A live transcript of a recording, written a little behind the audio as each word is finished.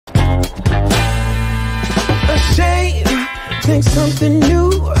think something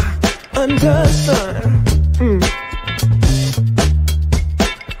new under the sun.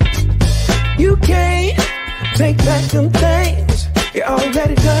 You can't take back them things you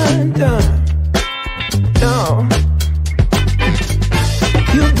already done. No.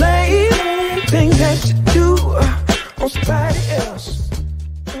 You blame things that you do on somebody else.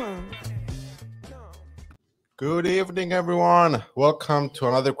 Good evening, everyone. Welcome to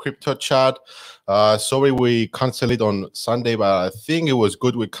another crypto chat. Sorry we canceled it on Sunday, but I think it was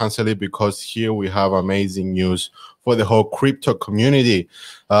good we canceled it because here we have amazing news for the whole crypto community.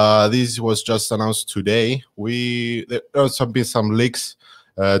 This was just announced today. There have been some leaks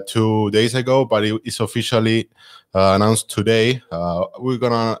 2 days ago, but it's officially announced today. We're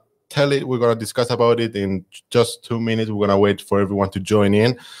gonna discuss about it in just 2 minutes. We're gonna wait for everyone to join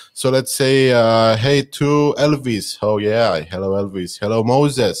in. So let's say hey to Elvis. Oh yeah, hello Elvis. Hello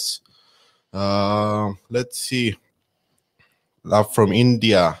Moses. Let's see. Love from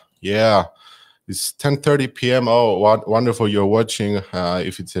India. Yeah, it's 10:30 p.m. Oh, wonderful you're watching.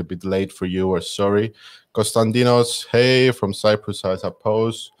 If it's a bit late for you, we're sorry. Konstantinos, hey, from Cyprus, I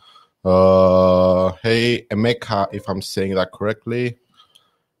suppose. Hey, Emeka, if I'm saying that correctly.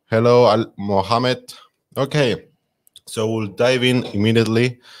 Hello, Mohammed. Okay, so we'll dive in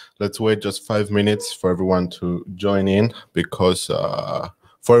immediately. Let's wait just 5 minutes for everyone to join in because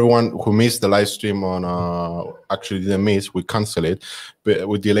for everyone who missed the live stream on, actually didn't miss, we canceled it. But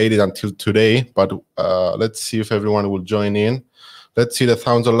we delayed it until today, but let's see if everyone will join in. Let's see the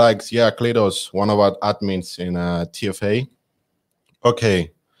thousands of likes. Yeah, Kledos, one of our admins in TFA.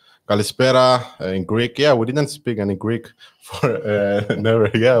 Okay. Kalispera in Greek. Yeah, we didn't speak any Greek for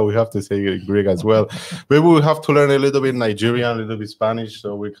never. Yeah, we have to say Greek as well. Maybe we have to learn a little bit Nigerian, a little bit Spanish,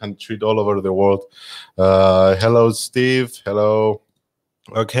 so we can treat all over the world. Hello, Steve. Hello.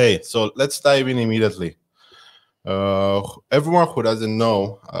 Okay, so let's dive in immediately. Everyone who doesn't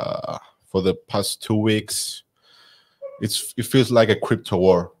know, for the past 2 weeks, it feels like a crypto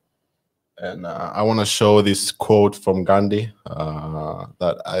war. And I want to show this quote from Gandhi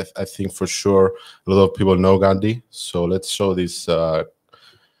that I think for sure a lot of people know Gandhi. So let's show this.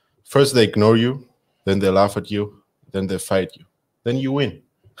 First, they ignore you, then they laugh at you, then they fight you, then you win.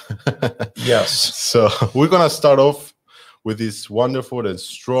 Yes. So we're going to start off with this wonderful and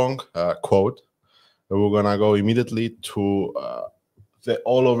strong quote. And we're going to go immediately to the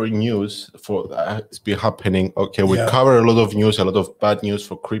all over news for it's been happening. Okay, we cover a lot of news, a lot of bad news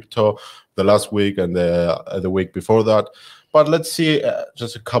for crypto the last week and the week before that. But let's see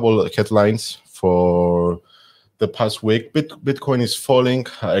just a couple of headlines for the past week. Bitcoin is falling.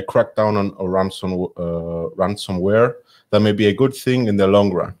 A crackdown on ransomware. That may be a good thing in the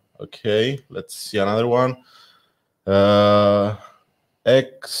long run. Okay, let's see another one.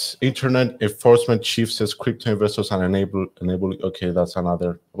 Ex-internet enforcement chief says crypto investors are enabling. Okay, that's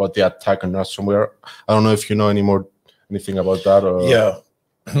another about the attack on ransomware. I don't know if you know anything about that. Or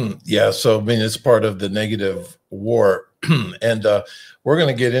yeah. So I mean, it's part of the negative war, and we're going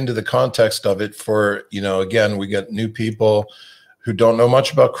to get into the context of it. For again, we get new people who don't know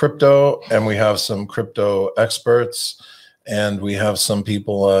much about crypto, and we have some crypto experts, and we have some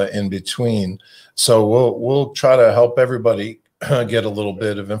people in between. So we'll try to help everybody get a little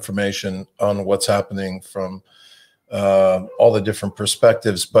bit of information on what's happening from all the different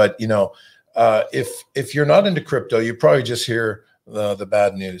perspectives. But if you're not into crypto, you probably just hear the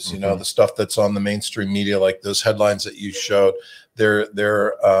bad news. The stuff that's on the mainstream media, like those headlines that you showed.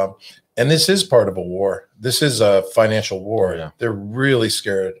 And this is part of a war. This is a financial war. Yeah. They're really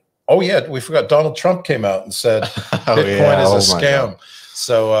scared. Oh yeah, we forgot. Donald Trump came out and said Bitcoin is a scam.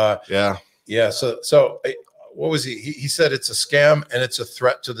 So So what was he? He said it's a scam and it's a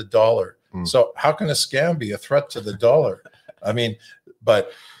threat to the dollar. So how can a scam be a threat to the dollar? I mean,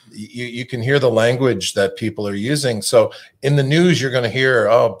 but you can hear the language that people are using. So in the news, you're going to hear,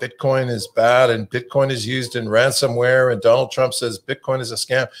 oh, Bitcoin is bad and Bitcoin is used in ransomware. And Donald Trump says Bitcoin is a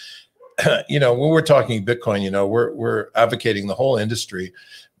scam. When we're talking Bitcoin, we're advocating the whole industry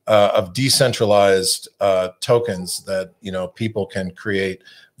of decentralized tokens that, people can create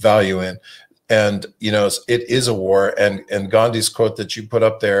value in. And, it is a war. And Gandhi's quote that you put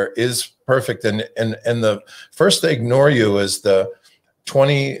up there is perfect. And the first they ignore you is the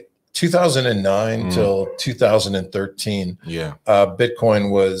 2009 till 2013. Yeah. Bitcoin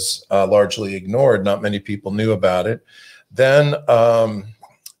was largely ignored. Not many people knew about it. Then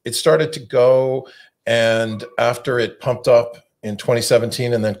it started to go. And after it pumped up in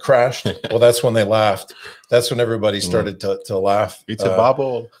 2017 and then crashed, well, that's when they laughed. That's when everybody started to laugh. It's a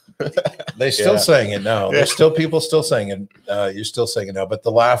bubble. They're still saying it now. There's still people still saying it. You're still saying it now. But the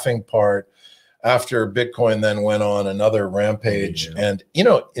laughing part after Bitcoin then went on another rampage. And, you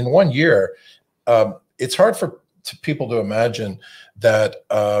know, in 1 year, it's hard for people to imagine that.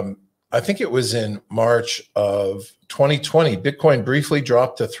 I think it was in March of 2020, Bitcoin briefly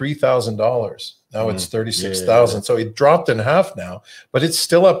dropped to $3,000. Now it's 36,000. So it dropped in half now, but it's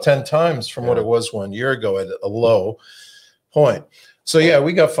still up 10 times from what it was 1 year ago at a low point. So yeah,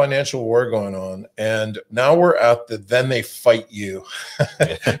 we got financial war going on, and now we're at the then they fight you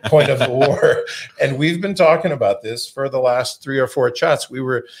point of the war. And we've been talking about this for the last 3 or 4 chats. We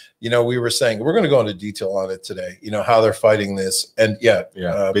were saying we're going to go into detail on it today, you know, how they're fighting this. And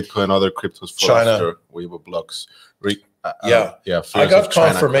Bitcoin, other cryptos, China, Weibo blocks. I got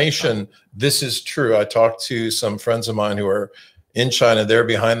confirmation this is true. I talked to some friends of mine who are in China. They're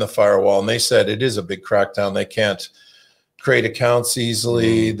behind the firewall, and they said it is a big crackdown. They can't create accounts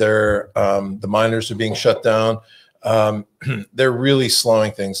easily. They're the miners are being shut down. They're really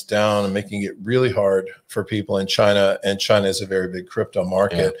slowing things down and making it really hard for people in China. And China is a very big crypto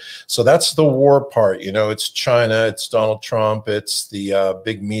market. So that's the war part. You know, it's China, it's Donald Trump, it's the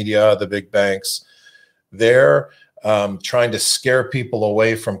big media, the big banks. They're trying to scare people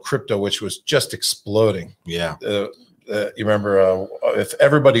away from crypto, which was just exploding. You remember, if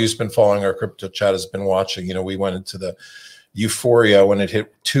everybody who's been following our crypto chat has been watching, you know, we went into the euphoria when it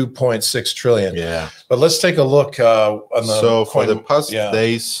hit 2.6 trillion. But let's take a look on the for the past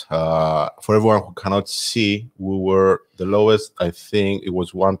days, for everyone who cannot see, we were the lowest. I think it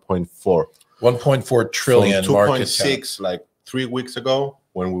was 1.4 trillion. 2.6 like 3 weeks ago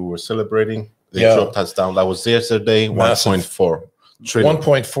when we were celebrating. They dropped us down. That was yesterday. 1.4 trillion.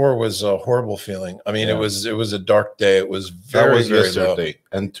 1.4 was a horrible feeling. I mean, it was a dark day. It was very yesterday.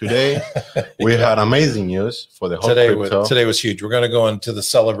 Low. And today we had amazing news for the whole crypto. Today was huge. We're going to go into the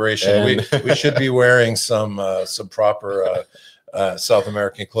celebration. We should be wearing some proper South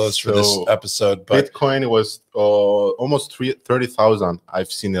American clothes for this episode. But Bitcoin was almost 30,000.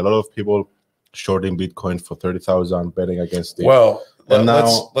 I've seen a lot of people shorting Bitcoin for 30,000, betting against it. Well,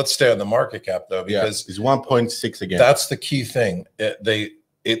 let's stay on the market cap though, because it's 1.6 again. That's the key thing. They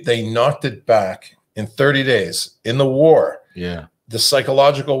knocked it back in 30 days in the war. The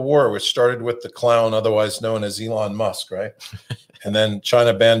psychological war, which started with the clown, otherwise known as Elon Musk, right? And then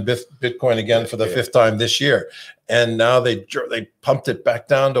China banned Bitcoin again for the 5th time this year. And now they pumped it back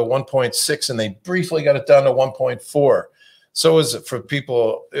down to 1.6, and they briefly got it down to 1.4. So is it for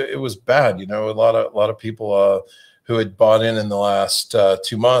people? It was bad. You know, a lot of people who had bought in the last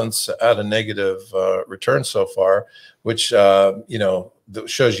 2 months at a negative return so far, which you know,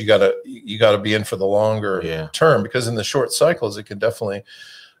 shows you gotta be in for the longer term, because in the short cycles it can definitely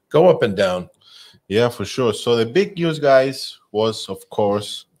go up and down. Yeah, for sure. So the big news, guys, was of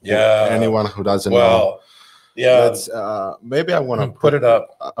course anyone who doesn't know. Let's maybe I'm gonna put it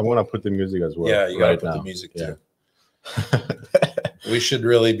up. I'm gonna put the music as well. Yeah, you gotta put the music too. We should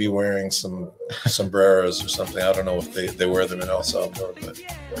really be wearing some sombreros or something. I don't know if they wear them in El Salvador, but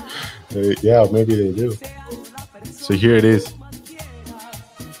yeah, maybe they do. So here it is.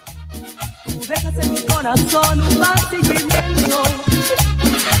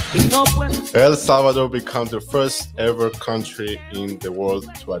 El Salvador becomes the first ever country in the world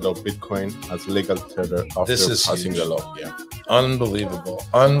to adopt Bitcoin as legal tether after passing the law. Unbelievable,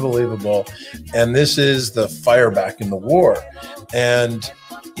 unbelievable. And this is the fire back in the war. And,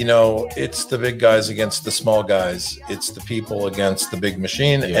 you know, it's the big guys against the small guys. It's the people against the big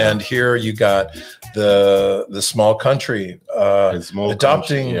machine. And here you got the small country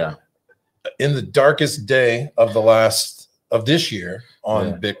adopting in the darkest day of this year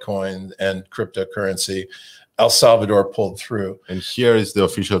on Bitcoin and cryptocurrency. El Salvador pulled through. And here is the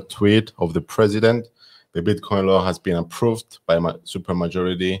official tweet of the president. The Bitcoin law has been approved by a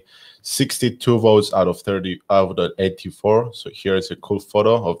supermajority, 62 votes out of 84. So here is a cool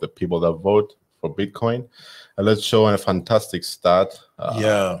photo of the people that vote for Bitcoin. And let's show a fantastic stat.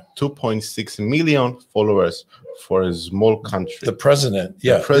 2.6 million followers for a small country. The president,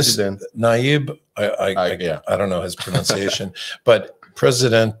 the president, Nayib, I don't know his pronunciation, but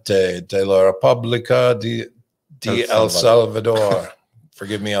Presidente de la República de El Salvador.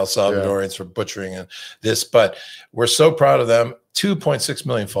 Forgive me, El Salvadorians, for butchering this, but we're so proud of them. 2.6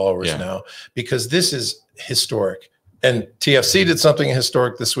 million followers now, because this is historic. And TFC did something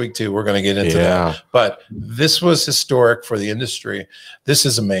historic this week too. We're going to get into that. But this was historic for the industry. This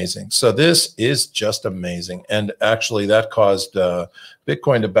is amazing. So this is just amazing. And actually that caused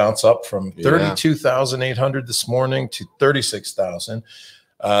Bitcoin to bounce up from 32,800 this morning to 36,000.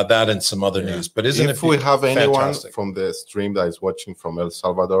 That and some other news. But isn't if we have anyone from the stream that is watching from El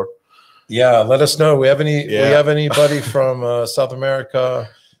Salvador, let us know. We have anybody from South America,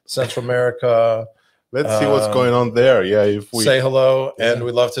 Central America. Let's see what's going on there. Yeah, if we say hello, and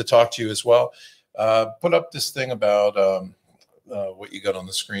we'd love to talk to you as well. Put up this thing about what you got on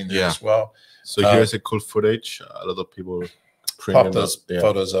the screen there as well. So here's a cool footage. A lot of people pop those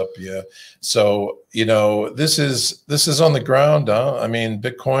photos up. Yeah. So this is on the ground. I mean,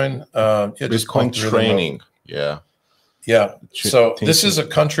 Bitcoin. Bitcoin training. Yeah. Yeah. So this is a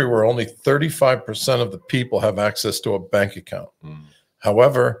country where only 35% of the people have access to a bank account.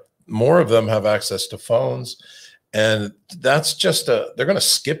 However, more of them have access to phones, and that's just they're going to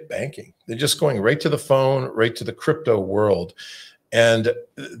skip banking. They're just going right to the phone, right to the crypto world. And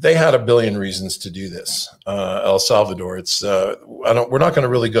they had a billion reasons to do this. El Salvador, we're not going to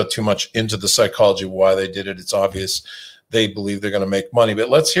really go too much into the psychology of why they did it. It's obvious they believe they're going to make money, but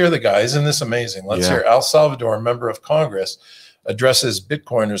let's hear the guy. Isn't this amazing? Let's hear El Salvador, a member of Congress, addresses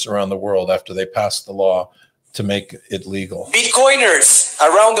Bitcoiners around the world after they passed the law to make it legal. Bitcoiners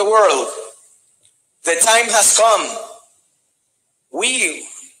around the world, the time has come. We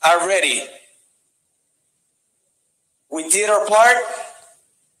are ready. We did our part.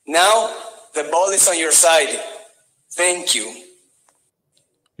 Now the ball is on your side. Thank you.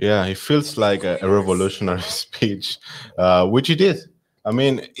 Yeah, it feels like a revolutionary speech, which it is. I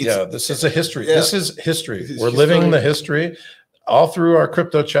mean, this is a history. Yeah. This is history. We're living the history all through our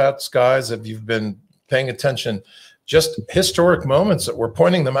crypto chats, guys. If you've been paying attention, just historic moments that we're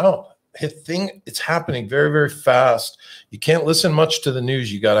pointing them out. It's happening very, very fast. You can't listen much to the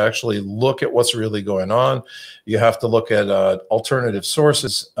news. You got to actually look at what's really going on. You have to look at alternative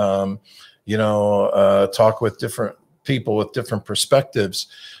sources, talk with different people with different perspectives,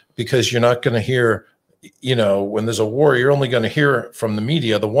 because you're not going to hear, when there's a war, you're only going to hear from the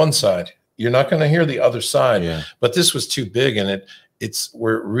media, the one side. You're not going to hear the other side. Yeah. But this was too big, and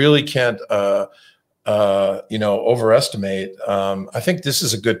we really can't overestimate. I think this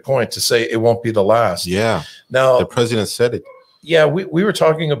is a good point to say it won't be the last. Yeah. Now the president said it. Yeah, we were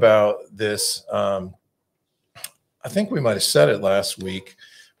talking about this. I think we might have said it last week.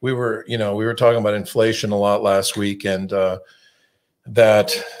 We were talking about inflation a lot last week, and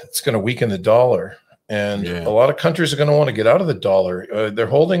that it's going to weaken the dollar. And a lot of countries are going to want to get out of the dollar. They're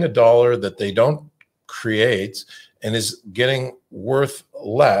holding a dollar that they don't create and is getting worth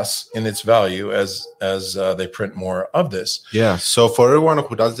less in its value as they print more of this. Yeah. So for everyone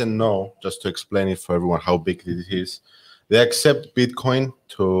who doesn't know, just to explain it for everyone how big it is, they accept Bitcoin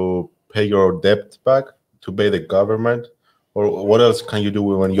to pay your debt back, to pay the government, or what else can you do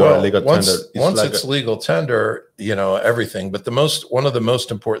when you're a legal tender? Once it's legal tender, everything. But one of the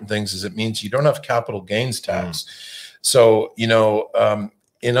most important things is it means you don't have capital gains tax. So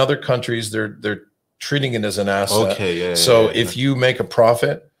in other countries they're treating it as an asset. Okay, so if you make a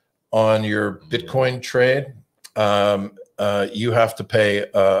profit on your Bitcoin trade, you have to pay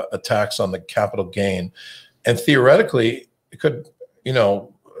a tax on the capital gain. And theoretically, it could,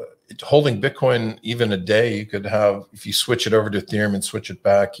 holding Bitcoin even a day, you could have, if you switch it over to Ethereum and switch it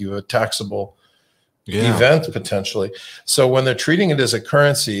back, you have a taxable event potentially. So when they're treating it as a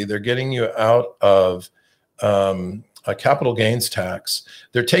currency, they're getting you out of a capital gains tax.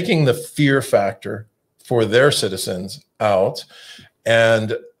 They're taking the fear factor for their citizens out,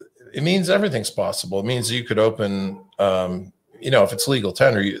 and it means everything's possible. It means you could open, if it's legal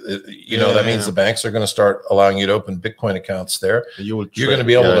tender, that means the banks are going to start allowing you to open Bitcoin accounts there. You're going to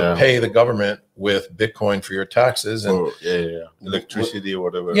be able to pay the government with Bitcoin for your taxes and electricity or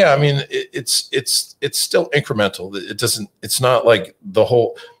whatever. Yeah, I mean, it's still incremental. It's not like the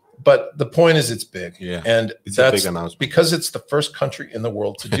whole. But the point is, it's big, and it's a big announcement because it's the first country in the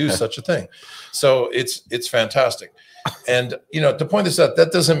world to do such a thing. So it's fantastic. And to point this out,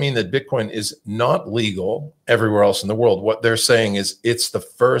 that doesn't mean that Bitcoin is not legal everywhere else in the world. What they're saying is it's the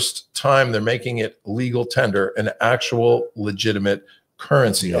first time they're making it legal tender, an actual legitimate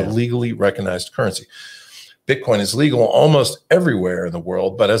currency, a legally recognized currency. Bitcoin is legal almost everywhere in the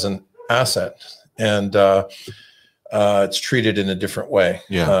world, but as an asset, and it's treated in a different way.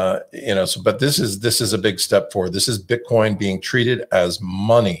 But this is a big step forward. This is Bitcoin being treated as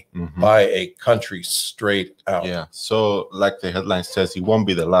money by a country straight out. Yeah. So like the headline says, it won't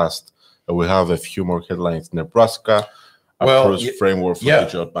be the last. We have a few more headlines. Nebraska approves framework for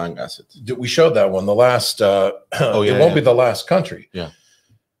digital bank assets. We showed that one. The last, it won't be the last country. Yeah.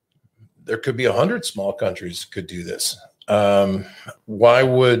 There could be 100 small countries could do this. Why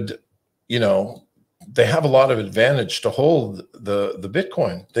would, they have a lot of advantage to hold the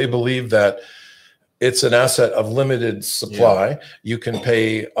Bitcoin. They believe that it's an asset of limited supply. You can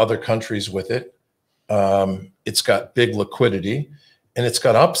pay other countries with it. It's got big liquidity, and it's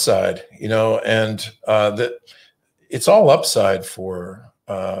got upside, and that it's all upside for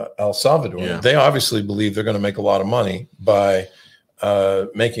El Salvador. They obviously believe they're going to make a lot of money by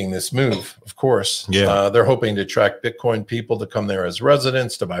making this move. Of course, they're hoping to attract Bitcoin people to come there as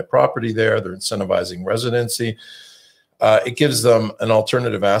residents, to buy property there. They're incentivizing residency. It gives them an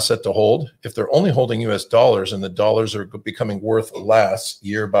alternative asset to hold. If they're only holding US dollars and the dollars are becoming worth less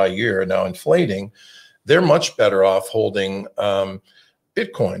year by year, now inflating, they're much better off holding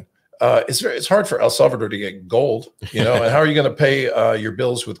Bitcoin. It's hard for El Salvador to get gold, and how are you going to pay your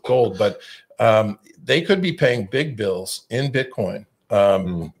bills with gold? But they could be paying big bills in Bitcoin.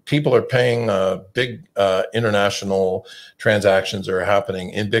 People are paying big international transactions are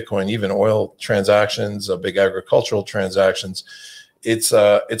happening in Bitcoin, even oil transactions, big agricultural transactions. It's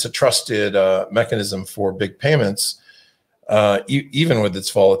a trusted mechanism for big payments, even with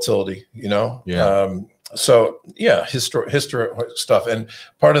its volatility, So historic stuff. And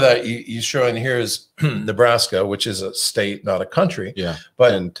part of that you show in here is Nebraska, which is a state, not a country.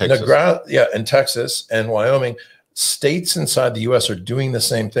 But in Texas. In Texas and Wyoming, states inside the U.S. are doing the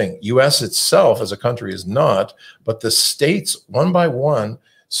same thing. U.S. itself as a country is not, but the states, one by one,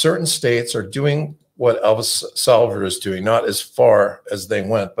 certain states are doing what El Salvador is doing, not as far as they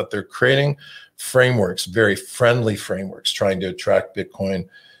went, but they're creating frameworks, very friendly frameworks, trying to attract Bitcoin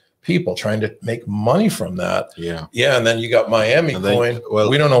people, trying to make money from that. And then you got Miami coin. Well,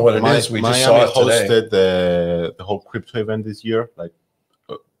 we don't know what it is. We just saw it today. Hosted the whole crypto event this year, like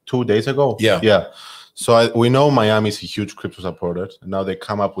 2 days ago. So we know Miami is a huge crypto supporter, and now they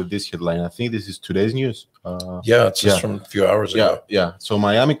come up with this headline. I think this is today's news. It's just from a few hours ago. So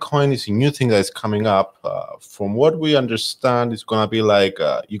Miami coin is a new thing that is coming up. From what we understand, it's gonna be like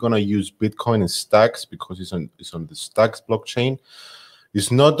you're gonna use Bitcoin in stacks because it's on the stacks blockchain.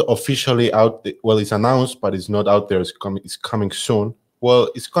 It's not officially out. Well, it's announced, but it's not out there. It's coming soon. Well,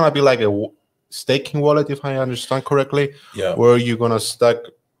 it's gonna be like a staking wallet, if I understand correctly. Where you're gonna stack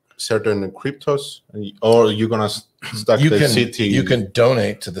certain cryptos, or you're gonna stack the city. You can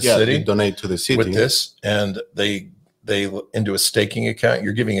donate to the city. Donate to the city with this, and they into a staking account.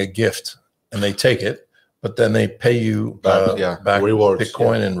 You're giving a gift, and they take it, but then they pay you back rewards,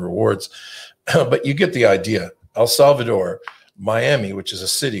 Bitcoin and rewards. But you get the idea. El Salvador, Miami, which is a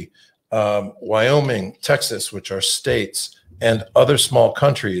city, Wyoming, Texas, which are states, and other small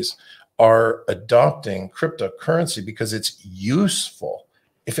countries are adopting cryptocurrency because it's useful.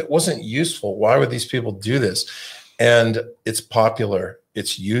 If it wasn't useful, why would these people do this? And it's popular,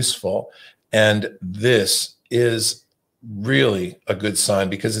 it's useful, and this is really a good sign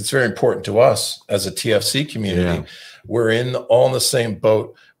because it's very important to us as a TFC community. We're all in the same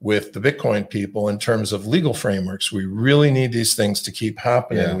boat with the Bitcoin people in terms of legal frameworks. We really need these things to keep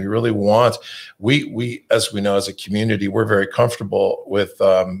happening. We really want, we as we know as a community, we're very comfortable with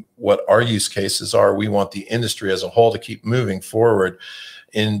what our use cases are. We want the industry as a whole to keep moving forward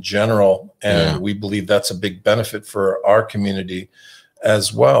in general. And we believe that's a big benefit for our community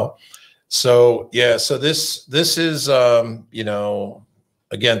as well. So, so this is, again,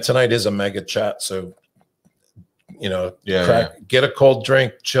 tonight is a mega chat. So, get a cold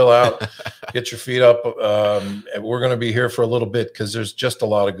drink, chill out, get your feet up. We're going to be here for a little bit because there's just a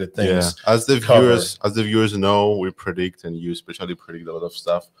lot of good things. As the viewers know, we predict, and you especially predict a lot of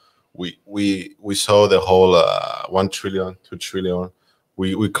stuff. We saw the whole 1 trillion, 2 trillion.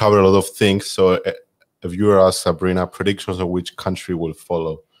 We cover a lot of things. So a viewer asked Sabrina predictions of which country will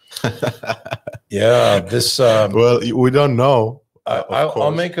follow. Well, we don't know.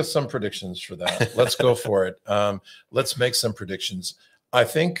 I'll make us some predictions for that. Let's go for it. Let's make some predictions. I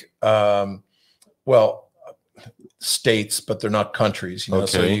think, states, but they're not countries,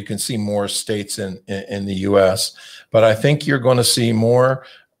 so you can see more states in the US, but I think you're going to see more,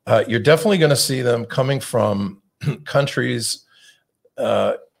 you're definitely going to see them coming from countries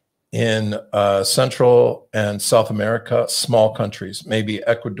in Central and South America, small countries, maybe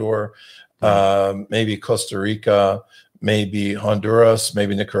Ecuador, maybe Costa Rica, maybe Honduras,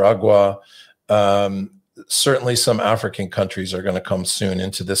 maybe Nicaragua. Certainly some African countries are going to come soon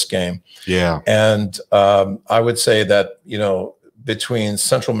into this game. And I would say that, between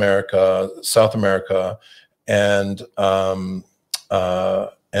Central America, South America, and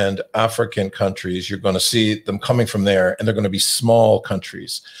African countries, you're going to see them coming from there, and they're going to be small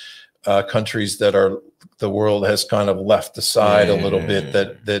countries, countries that the world has kind of left aside a little bit,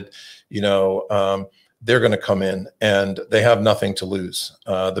 that they're going to come in and they have nothing to lose.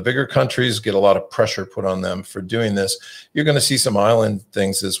 The bigger countries get a lot of pressure put on them for doing this. You're going to see some island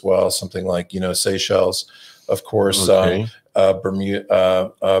things as well, something like, Seychelles, of course,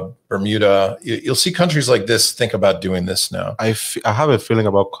 Bermuda. You'll see countries like this think about doing this now. I have a feeling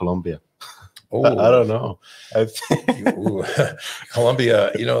about Colombia. I don't know. I think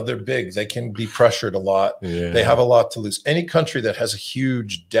Colombia, you know, they're big. They can be pressured a lot. Yeah. They have a lot to lose. Any country that has a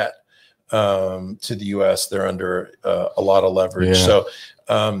huge debt to the U.S., they're under a lot of leverage. Yeah. So,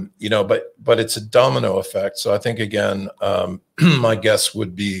 you know, but it's a domino effect. So I think, again, my guess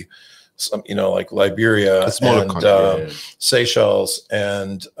would be some, you know, like Liberia and Seychelles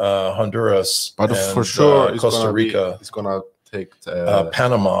and Honduras, but and, for sure Costa Rica. It's gonna take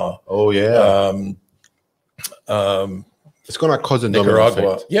Panama. Oh yeah. It's gonna cause a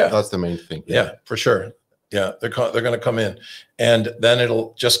Nicaragua. Yeah, that's the main thing. Yeah, for sure. Yeah, they're going to come in, and then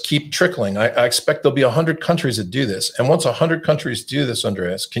it'll just keep trickling. I expect there'll be 100 countries that do this, and once 100 countries do this,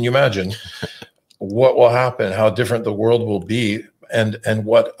 Andreas, can you imagine what will happen? How different the world will be, and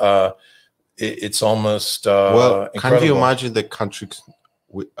what it's almost well. Incredible. Can you imagine the countries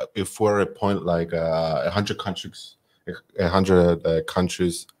if we're at a point like 100 countries, 100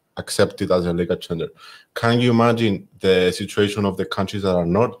 countries accepted as a legal tender? Can you imagine the situation of the countries that are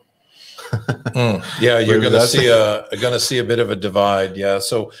not? Yeah, you're going to see a bit of a divide. Yeah,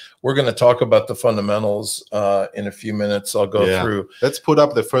 so we're going to talk about the fundamentals in a few minutes. I'll go through. Let's put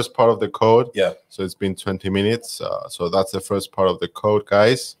up the first part of the code. Yeah. So it's been 20 minutes. So that's the first part of the code,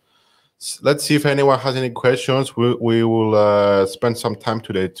 guys. Let's see if anyone has any questions. We will spend some time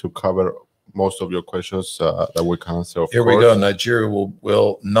today to cover most of your questions that we can answer. Here we go. Nigeria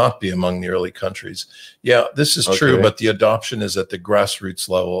will not be among the early countries. Yeah, this is true, but the adoption is at the grassroots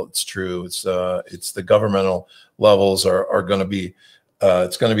level. It's true. It's the governmental levels are going to be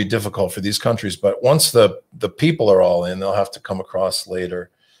it's going to be difficult for these countries. But once the people are all in, they'll have to come across later.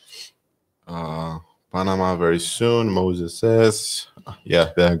 Panama very soon. Moses says,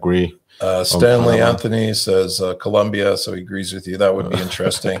 yeah, they agree. Stanley Anthony says Colombia, so he agrees with you. That would be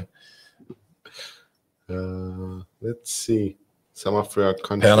interesting. Let's see. Some African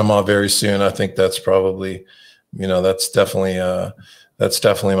countries. Panama very soon. I think that's probably, you know, that's definitely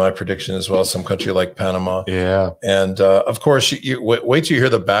my prediction as well. Some country like Panama. Yeah. And of course, you wait till you hear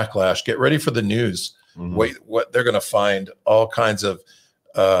the backlash. Get ready for the news. Wait, what they're going to find all kinds of.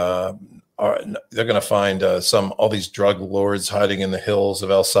 They're going to find all these drug lords hiding in the hills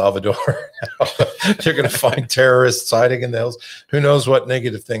of El Salvador. They're going to find terrorists hiding in the hills. Who knows what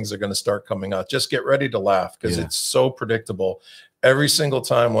negative things are going to start coming out. Just get ready to laugh because it's so predictable. Every single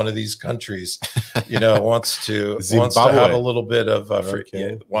time one of these countries, you know, wants to have a little bit of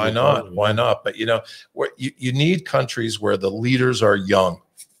why not? Why not? But you know, you need countries where the leaders are young.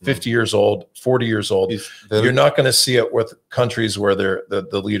 50 years old, 40 years old. You're not going to see it with countries where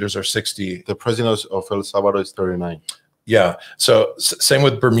the leaders are 60. The president of El Salvador is 39. Yeah. So same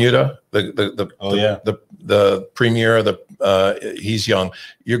with Bermuda. The premier, he's young.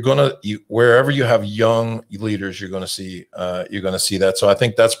 Wherever you have young leaders, you're going to see that. So I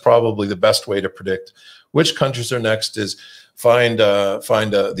think that's probably the best way to predict which countries are next. Is find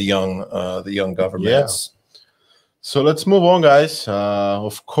the young governments. Yeah. So let's move on, guys.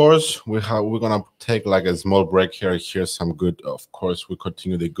 Of course, we're gonna take like a small break here. Here's some good. Of course, we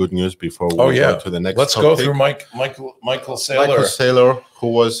continue the good news before we go to the next. Let's topic. go through Michael Saylor. Michael Saylor, who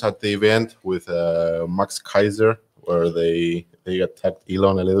was at the event with Max Kaiser, where they attacked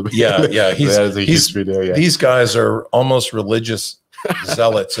Elon a little bit. Yeah. These guys are almost religious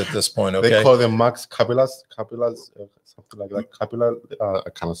zealots at this point. Okay, they call them Max Capilas. Something like that. Capilla, I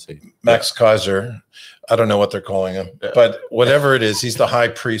cannot say. Max Kaiser, I don't know what they're calling him, but whatever it is, he's the high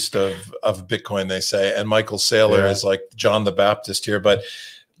priest of Bitcoin, they say. And Michael Saylor is like John the Baptist here. But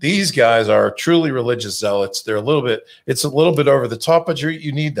these guys are truly religious zealots. It's a little bit over the top, but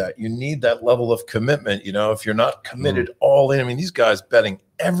you need that. You need that level of commitment. You know, if you're not committed all in, I mean, these guys betting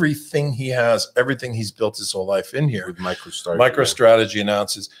everything he has, everything he's built his whole life in here. With MicroStrategy. MicroStrategy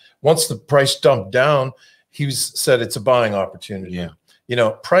announces once the price dumped down, he's said it's a buying opportunity. Yeah. You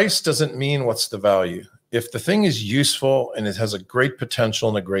know, price doesn't mean what's the value. If the thing is useful and it has a great potential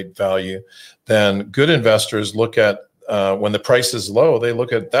and a great value, then good investors look at when the price is low, they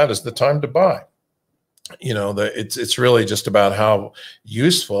look at that as the time to buy. You know, it's really just about how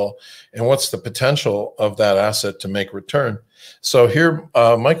useful and what's the potential of that asset to make return. So here,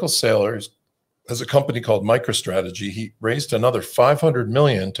 Michael Saylor has a company called MicroStrategy. He raised another $500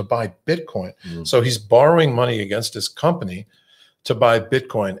 million to buy Bitcoin. So he's borrowing money against his company to buy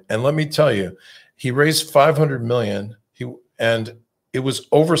Bitcoin. And let me tell you, he raised $500 million, and it was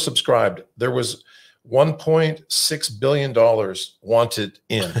oversubscribed. There was $1.6 billion wanted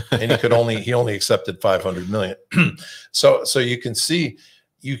in, and he only accepted $500 million. So you can see,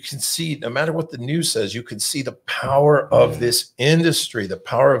 no matter what the news says, you can see the power of this industry, the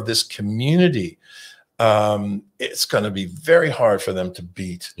power of this community. It's going to be very hard for them to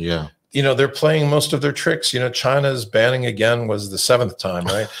beat. Yeah. you know, they're playing most of their tricks. You know, China's banning again was the 7th time,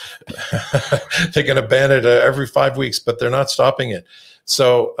 right? They're going to ban it every 5 weeks, but they're not stopping it.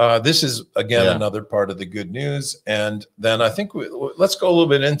 So this is, again, another part of the good news. And then I think let's go a little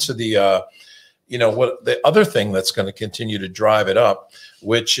bit into the, you know, what the other thing that's going to continue to drive it up,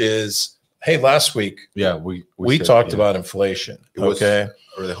 which is, hey, last week, we talked about inflation.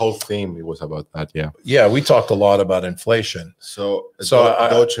 The whole theme, it was about that. Yeah, we talked a lot about inflation. So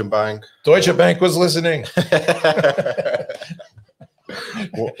Deutsche Bank was listening.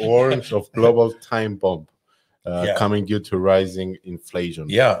 Warns of global time bomb coming due to rising inflation.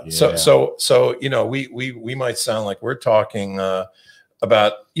 So you know, we might sound like we're talking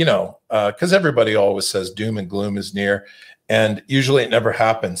about, you know, because everybody always says doom and gloom is near, and usually it never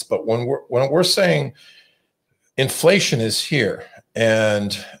happens. But when we're saying inflation is here,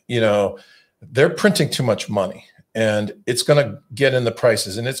 and you know, they're printing too much money, and it's going to get in the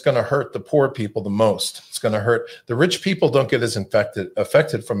prices, and it's going to hurt the poor people the most. It's going to hurt the rich people. Don't get as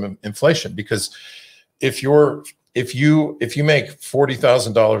affected from inflation, because if you make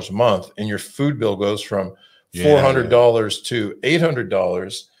 $40,000 a month and your food bill goes from $400 to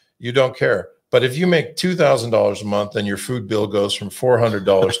 $800, you don't care. But if you make $2,000 a month and your food bill goes from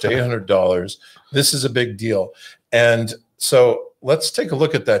 $400 to $800, this is a big deal. And so let's take a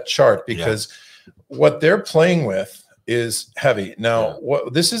look at that chart, because what they're playing with is heavy. Now,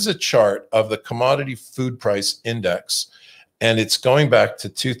 this is a chart of the commodity food price index, and it's going back to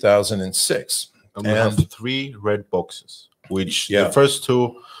 2006. And we have 3 red boxes, which the first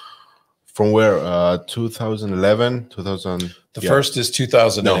 2 from where 2011, 2000. The first is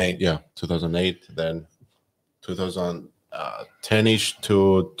 2008. No, 2008, then 2010-ish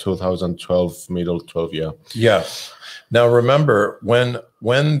to 2012, middle 12. Yeah. Now remember, when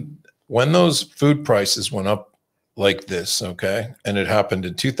those food prices went up like this, okay, and it happened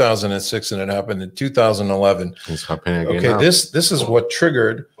in 2006 and it happened in 2011. It's happening again. Okay, now. This is what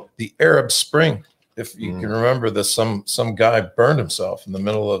triggered the Arab Spring. If you can remember, some guy burned himself in the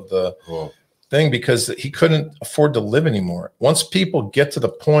middle of the thing because he couldn't afford to live anymore. Once people get to the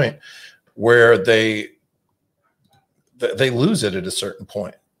point where they lose it at a certain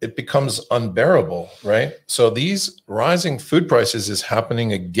point, it becomes unbearable, right? So these rising food prices is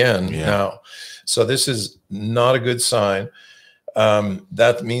happening again now. So this is not a good sign.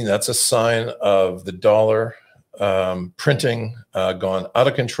 That's a sign of the dollar printing gone out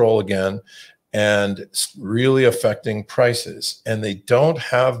of control again, and it's really affecting prices. And they don't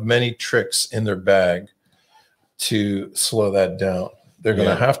have many tricks in their bag to slow that down. They're going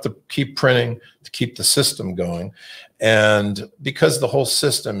to have to keep printing to keep the system going. And because the whole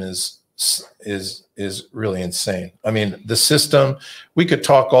system is really insane. I mean, the system, we could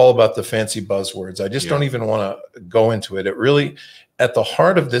talk all about the fancy buzzwords. I just don't even want to go into it. It really, at the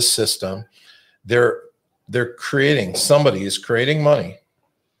heart of this system, somebody is creating money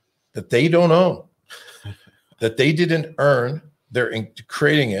that they don't own, that they didn't earn. They're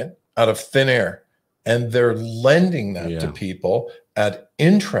creating it out of thin air, and they're lending that to people at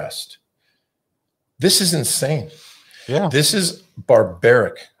interest. This is insane. This is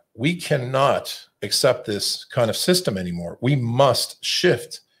barbaric. We cannot accept this kind of system anymore. We must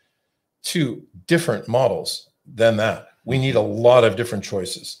shift to different models than that. We need a lot of different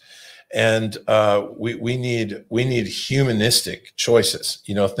choices. And we need humanistic choices,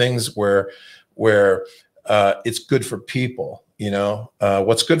 you know, things where it's good for people. You know,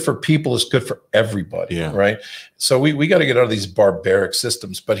 what's good for people is good for everybody, right? So we got to get out of these barbaric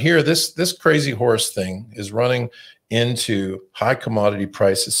systems. But here, this crazy horse thing is running into high commodity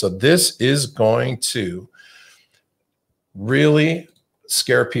prices. So this is going to really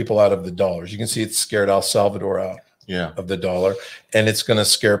scare people out of the dollars. You can see it's scared El Salvador out of the dollar, and it's going to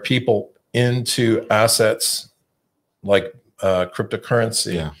scare people into assets like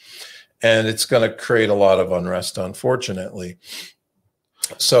cryptocurrency, and it's going to create a lot of unrest, unfortunately.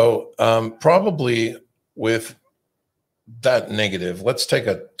 So probably with that negative, let's take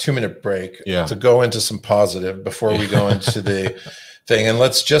a 2-minute break to go into some positive before we go into the thing, and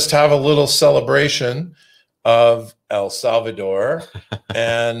let's just have a little celebration of El Salvador.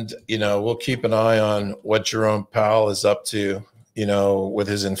 And, you know, we'll keep an eye on what Jerome Powell is up to, you know, with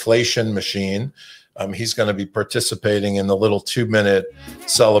his inflation machine. He's going to be participating in the little 2-minute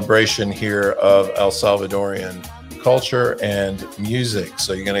celebration here of El Salvadorian culture and music.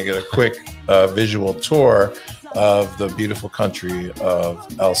 So you're going to get a quick visual tour of the beautiful country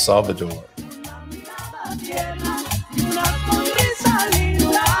of El Salvador.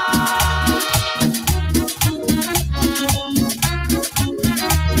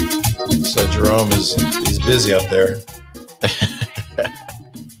 So Jerome he's busy up there.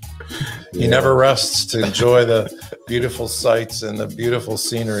 He never rests to enjoy the beautiful sights and the beautiful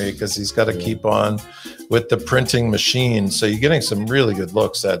scenery, because he's got to keep on with the printing machine. So you're getting some really good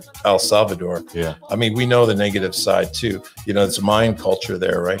looks at El Salvador. Yeah. I mean, we know the negative side too. You know, it's Mayan culture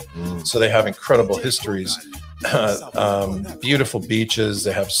there, right? So they have incredible histories, beautiful beaches.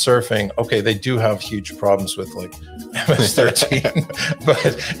 They have surfing. Okay, they do have huge problems with like MS-13,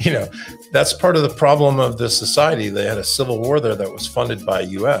 but you know, that's part of the problem of the society. They had a civil war there that was funded by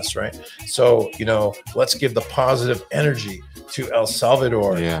US, right? So, you know, let's give the positive energy to El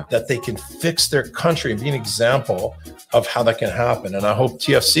Salvador, that they can fix their country and be an example of how that can happen. And I hope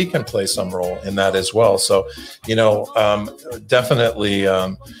TFC can play some role in that as well. So, you know, definitely,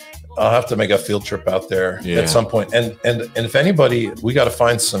 I'll have to make a field trip out there at some point. And if anybody, we got to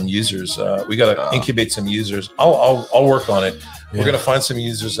find some users. We got to incubate some users. I'll work on it. We're going to find some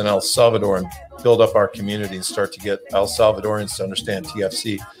users in El Salvador and build up our community and start to get El Salvadorians to understand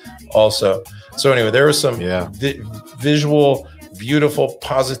TFC also. So anyway, there was some visual, beautiful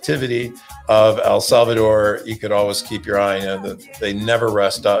positivity of El Salvador. You could always keep your eye on it. They never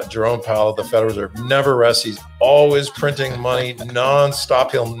rest. Jerome Powell, the Federal Reserve, never rests. He's always printing money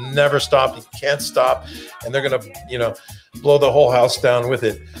nonstop. He'll never stop. He can't stop. And they're going to, you know, blow the whole house down with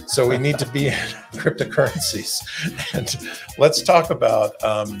it. So we need to be in cryptocurrencies. And let's talk about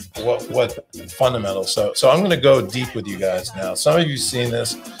what fundamentals. So I'm going to go deep with you guys now. Some of you have seen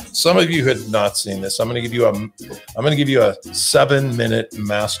this. Some of you had not seen this. I'm going to give you a 7-minute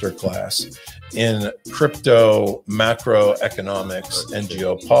masterclass in crypto macroeconomics and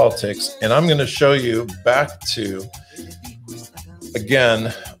geopolitics. And I'm going to show you back to,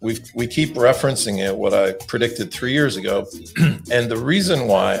 again, we keep referencing it, what I predicted 3 years ago. And the reason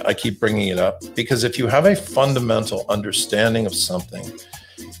why I keep bringing it up, because if you have a fundamental understanding of something,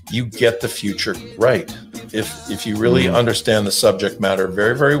 you get the future right. If you really understand the subject matter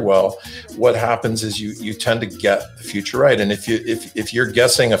very, very well, what happens is you tend to get the future right. And if you're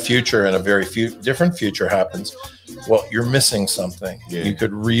guessing a future and a very different future happens, well, you're missing something. You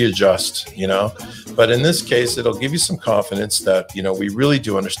could readjust, you know. But in this case, it'll give you some confidence that, you know, we really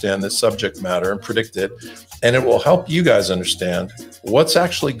do understand the subject matter and predict it. And it will help you guys understand what's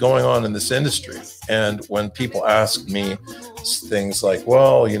actually going on in this industry. And when people ask me things like,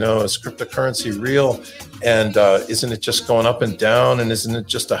 well, you know, is cryptocurrency real? And isn't it just going up and down? And isn't it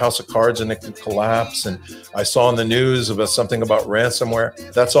just a house of cards and it can collapse? And I saw in the news about something about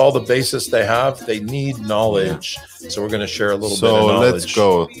ransomware. That's all the basis they have. They need knowledge. So we're going to share a little bit of knowledge.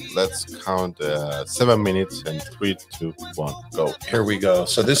 So let's go. Let's count 7 minutes and 3, 2, 1, go. Here we go.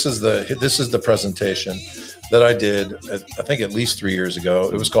 So this is the presentation that I did, I think at least 3 years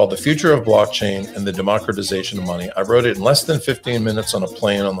ago. It was called The Future of Blockchain and the Democratization of Money. I wrote it in less than 15 minutes on a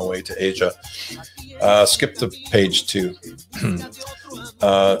plane on the way to Asia. Skip to page 2.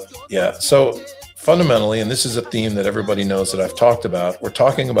 So fundamentally, and this is a theme that everybody knows that I've talked about, we're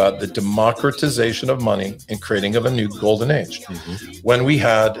talking about the democratization of money and creating of a new golden age. When we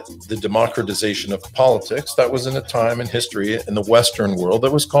had the democratization of politics, that was in a time in history in the Western world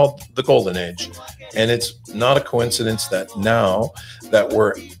that was called the golden age. And it's not a coincidence that now that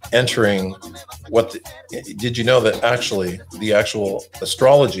we're entering did you know that actually the actual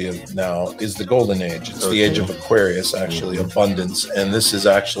astrology of now is the golden age? It's the age of Aquarius, actually, abundance. And this is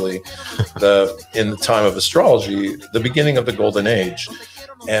actually in the time of astrology, the beginning of the golden age.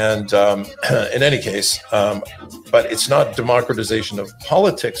 And in any case, but it's not democratization of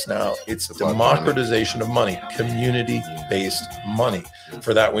politics now, it's democratization of money, community-based money.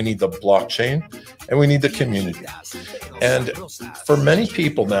 For that, we need the blockchain and we need the community. And for many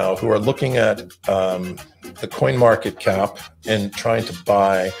people now who are looking at the coin market cap and trying to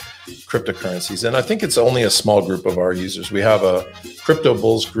buy cryptocurrencies, and I think it's only a small group of our users. We have a Crypto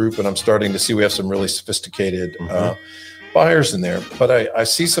Bulls group, and I'm starting to see we have some really sophisticated buyers in there. But I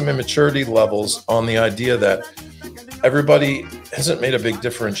see some immaturity levels on the idea that everybody hasn't made a big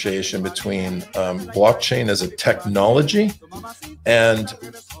differentiation between blockchain as a technology and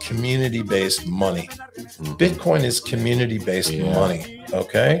community-based money. Bitcoin is community-based money,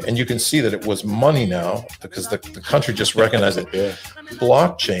 okay? And you can see that it was money now because the country just recognized it.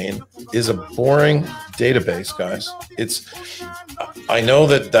 Blockchain is a boring database, guys. I know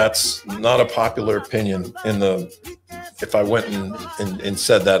that that's not a popular opinion if I went and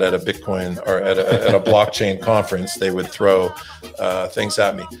said that at a Bitcoin or at a blockchain conference, they would throw things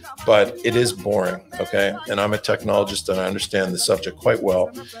at me. But it is boring, okay? And I'm a technologist and I understand the subject quite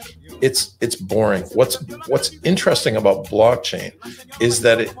well. It's boring. What's interesting about blockchain is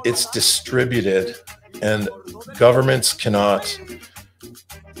that it's distributed and governments cannot.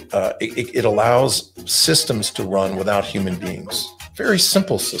 It allows systems to run without human beings. very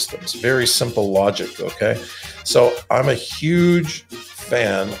simple systems, very simple logic, okay? So I'm a huge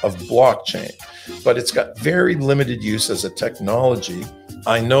fan of blockchain, but it's got very limited use as a technology.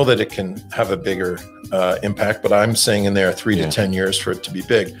 I know that it can have a bigger impact, but I'm saying in there 3 to 10 years for it to be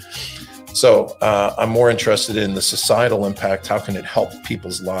big. So I'm more interested in the societal impact. How can it help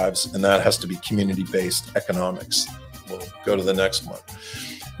people's lives? And that has to be community-based economics. We'll go to the next one.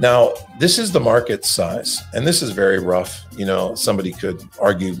 Now, this is the market size, and this is very rough. You know, somebody could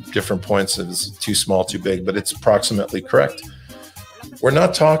argue different points if it's too small, too big, but it's approximately correct. We're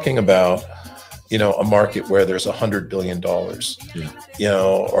not talking about, you know, a market where there's $100 billion, you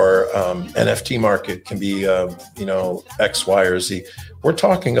know, or NFT market can be, you know, X, Y, or Z. We're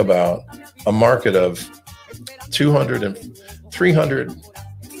talking about a market of 300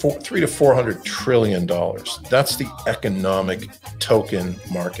 to 400 trillion dollars. That's the economic token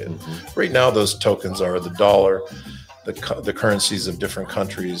market. Right now, those tokens are the dollar, the currencies of different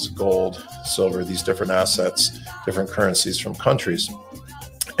countries, gold, silver, these different assets, different currencies from countries.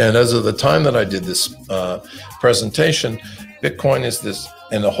 And as of the time that I did this presentation, Bitcoin is this,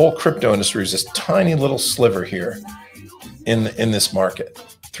 and the whole crypto industry is this tiny little sliver here in this market.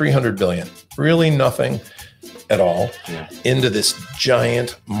 300 billion, really nothing at all into this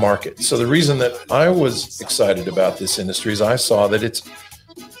giant market. So the reason that I was excited about this industry is I saw that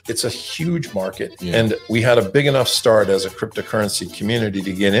it's a huge market, and we had a big enough start as a cryptocurrency community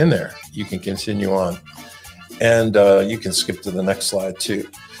to get in there. You can continue on, and you can skip to the next slide too.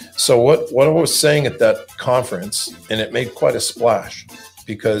 So what I was saying at that conference, and it made quite a splash,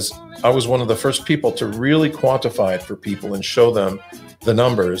 because I was one of the first people to really quantify it for people and show them the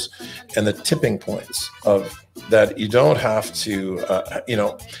numbers and the tipping points of that. You don't have to, you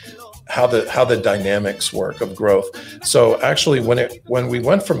know, how the dynamics work of growth. So actually, when we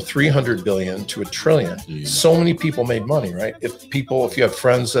went from 300 billion to $1 trillion, so many people made money, right? If you have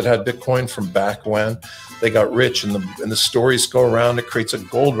friends that had Bitcoin from back when they got rich, and the stories go around, it creates a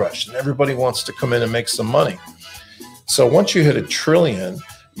gold rush, and everybody wants to come in and make some money. So once you hit $1 trillion,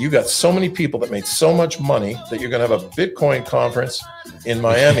 you got so many people that made so much money that you're going to have a Bitcoin conference in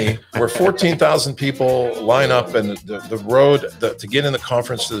Miami where 14,000 people line up, and the road to get in the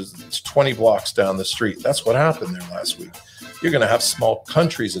conference is 20 blocks down the street. That's what happened there last week. You're going to have small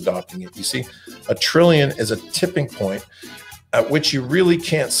countries adopting it. You see, $1 trillion is a tipping point at which you really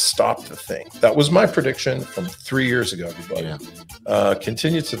can't stop the thing. That was my prediction from 3 years ago, everybody.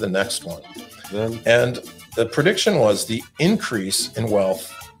 Continue to the next one. And the prediction was the increase in wealth,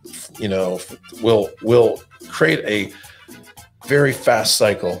 you know, will create a very fast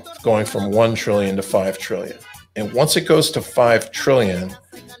cycle going from 1 trillion to 5 trillion. And once it goes to 5 trillion,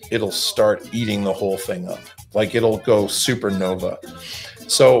 it'll start eating the whole thing up. Like, it'll go supernova.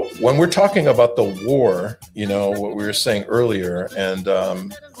 So when we're talking about the war, you know, what we were saying earlier, and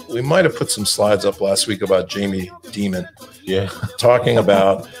we might have put some slides up last week about Jamie Dimon, talking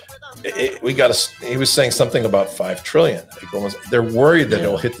about, he was saying something about 5 trillion. They're worried that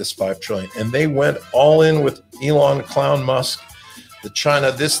it'll hit this 5 trillion. And they went all in with Elon, Clown Musk, the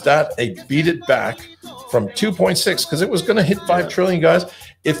China, this, that. They beat it back from 2.6 because it was going to hit 5 trillion, guys.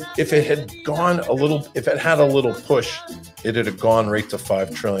 If it had gone a little, if it had a little push, it would have gone right to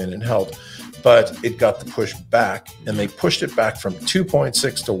 5 trillion and held. But it got the push back, and they pushed it back from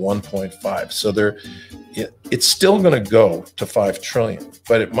 2.6 to 1.5. So it's still going to go to 5 trillion,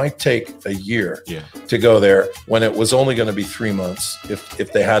 but it might take a year to go there, when it was only going to be 3 months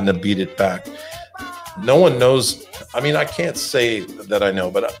if they hadn't beat it back. No one knows. I mean, I can't say that I know,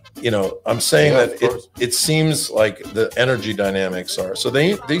 but you know, I'm saying that it seems like the energy dynamics are. So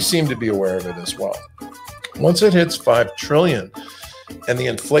they seem to be aware of it as well. Once it hits 5 trillion, and the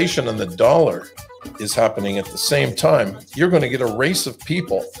inflation on the dollar is happening at the same time, you're going to get a race of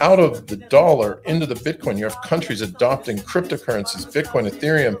people out of the dollar into the Bitcoin. You have countries adopting cryptocurrencies, Bitcoin,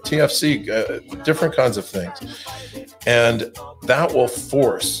 Ethereum, TFC, different kinds of things. And that will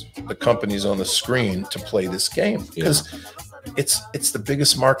force the companies on the screen to play this game, because it's the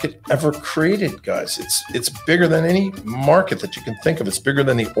biggest market ever created, guys. It's bigger than any market that you can think of. It's bigger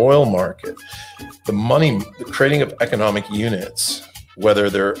than the oil market. The money, the creating of economic units, whether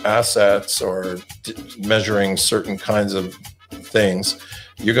they're assets or measuring certain kinds of things,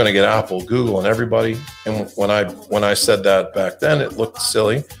 you're going to get Apple, Google, and everybody. And when I said that back then, it looked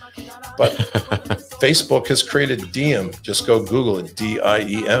silly, but Facebook has created Diem. Just go Google it,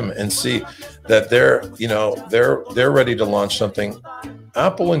 DIEM, and see that they're ready to launch something.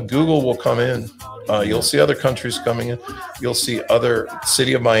 Apple and Google will come in. You'll see other countries coming in. You'll see other,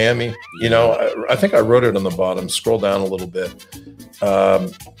 city of Miami. You know, I think I wrote it on the bottom. Scroll down a little bit.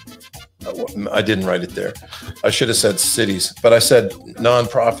 I didn't write it there. I should have said cities, but I said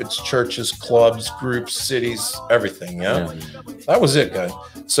nonprofits, churches, clubs, groups, cities, everything. Yeah. That was it, guys.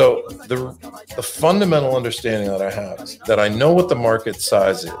 So the fundamental understanding that I have is that I know what the market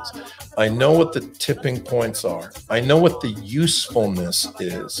size is. I know what the tipping points are. I know what the usefulness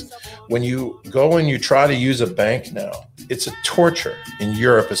is. When you go and you try to use a bank now, it's a torture in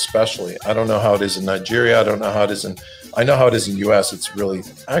Europe, especially. I don't know how it is in Nigeria. I don't know how it is I know how it is in US. It's really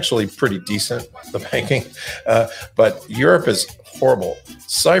actually pretty decent, the banking. But Europe is horrible.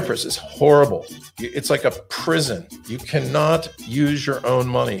 Cyprus is horrible. It's like a prison. You cannot use your own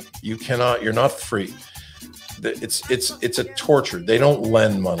money. You're not free. It's a torture. They don't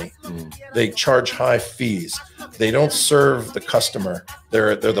lend money. They charge high fees. They don't serve the customer.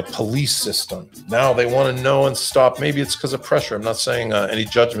 They're the police system. Now they want to know and stop. Maybe it's because of pressure. I'm not saying any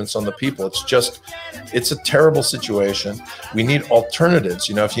judgments on the people. It's a terrible situation. We need alternatives.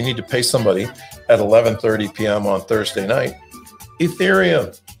 You know, if you need to pay somebody at 11:30 p.m. on Thursday night,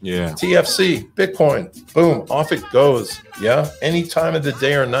 Ethereum, TFC, Bitcoin, boom, off it goes. Yeah, any time of the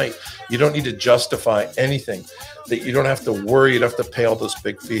day or night. You don't need to justify anything. That you don't have to worry. You don't have to pay all those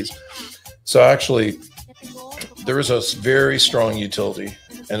big fees. So actually, there is a very strong utility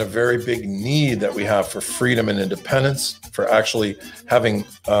and a very big need that we have for freedom and independence, for actually having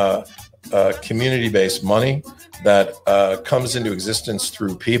community-based money that comes into existence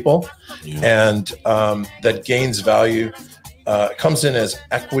through people and that gains value. Comes in as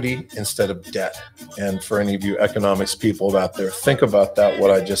equity instead of debt. And for any of you economics people out there, think about that,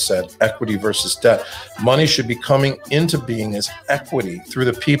 what I just said, equity versus debt. Money should be coming into being as equity through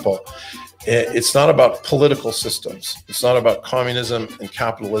the people. It's not about political systems. It's not about communism and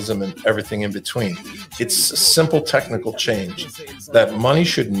capitalism and everything in between. It's a simple technical change that money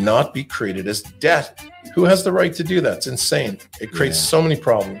should not be created as debt. Who has the right to do that? It's insane. It creates so many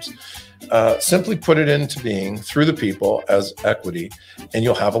problems. Simply put it into being through the people as equity, and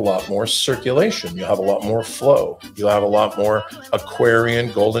you'll have a lot more circulation. You'll have a lot more flow. You'll have a lot more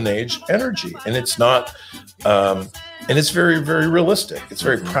Aquarian golden age energy. And it's not, and it's very, very realistic. It's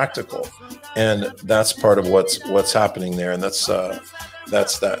very practical. And that's part of what's happening there. And that's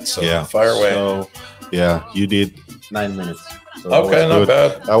that. So fire away. So, you did 9 minutes. So okay, not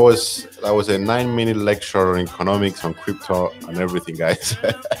bad. That was a 9-minute lecture on economics, on crypto, and everything, guys.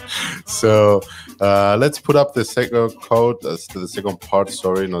 So let's put up the second code. That's the second part.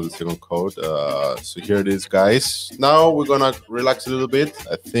 Sorry, not the second code. So here it is, guys. Now we're gonna relax a little bit.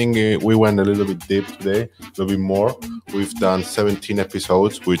 I think we went a little bit deep today, a little bit more. We've done 17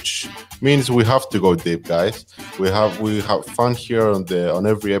 episodes, which means we have to go deep, guys. We have fun here on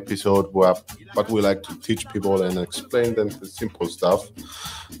every episode. But we like to teach people and explain them the simple stuff.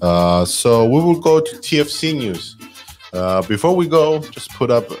 So we will go to TFC news. Before we go, just put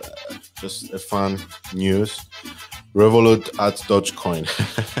up just a fun news. Revolut adds Dogecoin.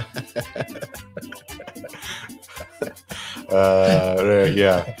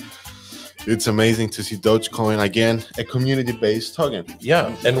 It's amazing to see Dogecoin again, a community-based token.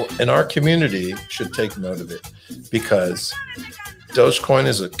 Yeah, and our community should take note of it, because Dogecoin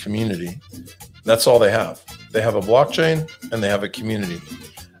is a community. That's all they have. They have a blockchain and they have a community.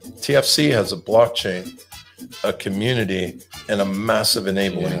 TFC has a blockchain, a community, and a massive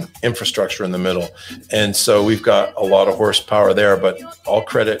enabling infrastructure in the middle. And so we've got a lot of horsepower there, but all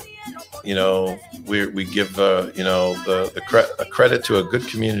credit, we give, a credit to a good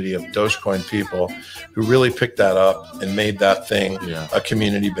community of Dogecoin people who really picked that up and made that thing a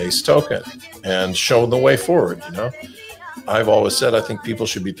community-based token and showed the way forward, I've always said I think people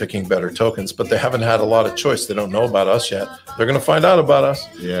should be picking better tokens, but they haven't had a lot of choice. They don't know about us yet. They're going to find out about us.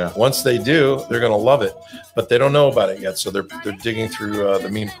 Yeah. Once they do, they're going to love it, but they don't know about it yet. So they're digging through the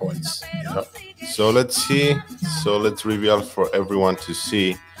meme coins. So let's see. So let's reveal for everyone to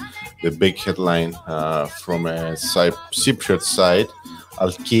see the big headline from a Cypriot side.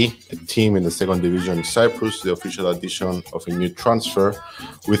 Alki, a team in the second division in Cyprus, the official addition of a new transfer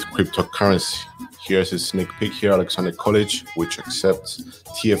with cryptocurrency. Here's a sneak peek here, Alexander College, which accepts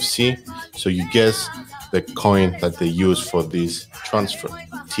TFC. So you guess the coin that they use for this transfer,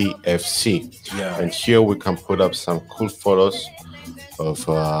 TFC. Yeah. And here we can put up some cool photos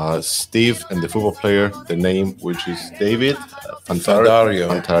of Steve and the football player, the name, which is David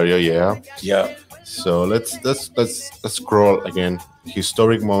Fantario. Yeah. So let's scroll again.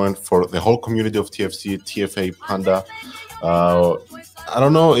 Historic moment for the whole community of TFC, TFA, Panda. I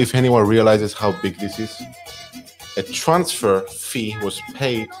don't know if anyone realizes how big this is. a transfer fee was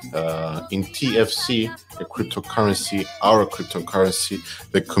paid in TFC, a cryptocurrency, our cryptocurrency,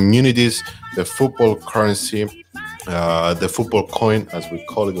 the communities, the football currency, the football coin, as we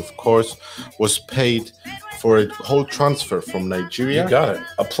call it, of course, was paid for a whole transfer from Nigeria. You got it.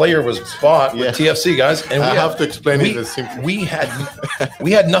 A player was bought with TFC, guys, and I have to explain it as simple. We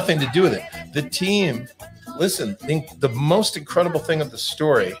had nothing to do with it. The team, listen, the most incredible thing of the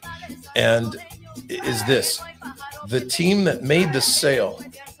story, and is this: the team that made the sale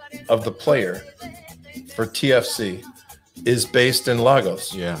of the player for TFC is based in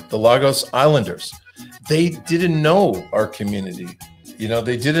Lagos. Yeah, the Lagos Islanders. They didn't know our community. You know,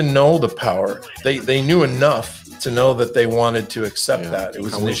 they didn't know the power. They knew enough to know that they wanted to accept that. It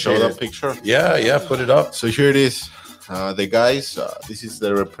was. Can we show that picture? Yeah, put it up. So here it is. The guys, this is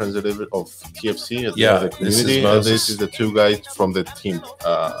the representative of TFC, the community. This is the two guys from the team,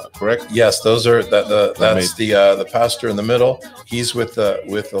 correct? Yes, those are that's the pastor in the middle. He's with the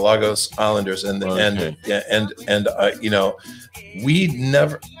Lagos Islanders, and you know, we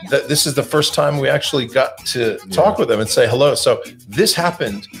never. This is the first time we actually got to talk with them and say hello. So this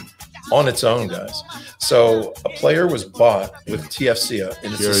happened on its own, guys. So a player was bought with TFC,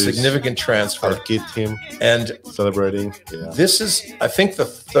 and it's a significant transfer. I'll get him and celebrating. Yeah. This is, I think, the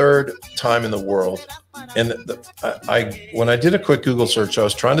third time in the world. And when I did a quick Google search, I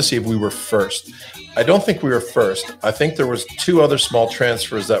was trying to see if we were first. I don't think we were first. I think there was 2 other small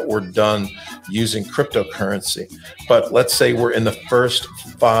transfers that were done using cryptocurrency. But let's say we're in the first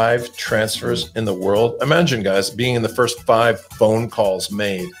 5 transfers in the world. Imagine, guys, being in the first 5 phone calls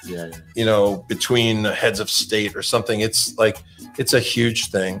made, you know, between heads of state or something. It's like, it's a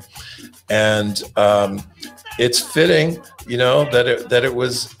huge thing. And it's fitting, you know, that it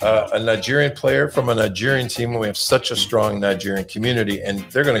was a Nigerian player from a Nigerian team. We have such a strong Nigerian community, and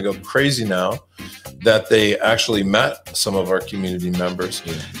they're going to go crazy now that they actually met some of our community members.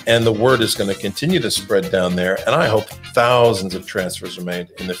 And the word is going to continue to spread down there. And I hope thousands of transfers are made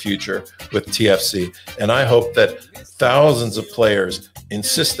in the future with TFC. And I hope that thousands of players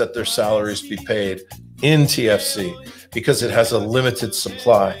insist that their salaries be paid in TFC, because it has a limited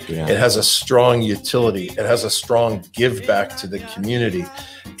supply. It has a strong utility. It has a strong give back to the community.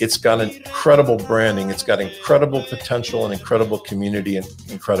 It's got incredible branding. It's got incredible potential and incredible community and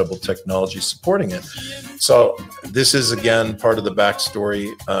incredible technology supporting it. So this is, again, part of the backstory.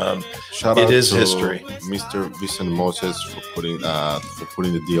 Shout out to history. Mr. Vincent Moses for putting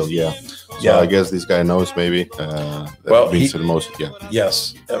the deal. So I guess this guy knows maybe. Vincent Moses.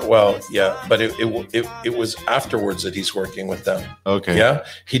 Yes. But it was afterwards that he's working with them. Okay. Yeah.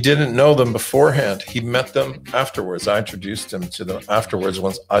 He didn't know them beforehand. He met them afterwards. I introduced him to them afterwards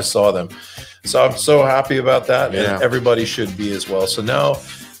once I saw them. So I'm so happy about that. And everybody should be as well. So now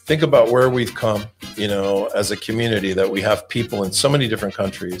think about where we've come, you know, as a community, that we have people in so many different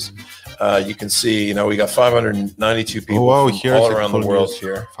countries. You can see, you know, we got 592 people from all around the world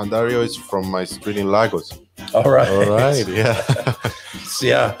here. Fandario is from my street in Lagos. All right.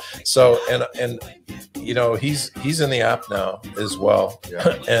 Yeah. So and you know, he's in the app now as well.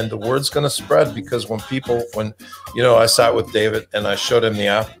 And the word's going to spread, because when you know, I sat with David and I showed him the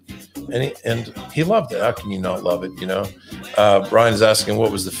app, and he loved it. How can you not love it? You know, Brian is asking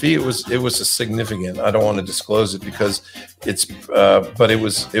what was the fee. It was a significant. I don't want to disclose it because it's, but it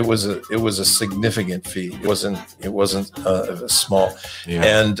was a significant fee. It wasn't small.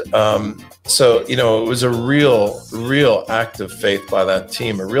 And so, you know, it was a real act of faith by that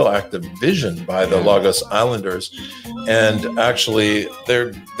team, a real act of vision by the Lagos Islanders, and actually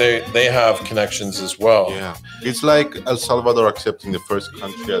they have connections as well. It's like El Salvador accepting the first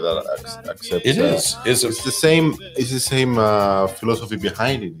country that accepts. It's the same. It's the same philosophy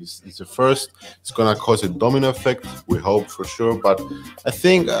behind it. It's the first. It's gonna cause a domino effect. We hope for sure, but I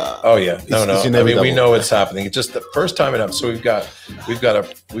think. It's I mean, we know it's happening. It's just the first time it happened. So we've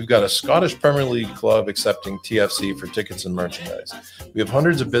got a Scottish Premier League club accepting TFC for tickets and merchandise. We have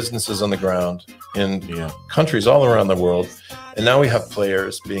hundreds of businesses on the ground in countries all around the world, and now we have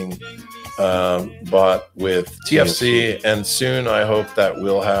players being bought with TFC, and soon I hope that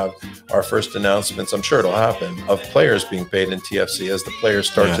we'll have our first announcements. I'm sure it'll happen, of players being paid in TFC. As the players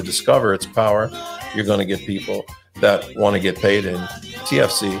start to discover its power, you're going to get people that want to get paid in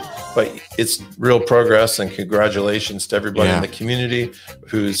TFC. But it's real progress, and congratulations to everybody in the community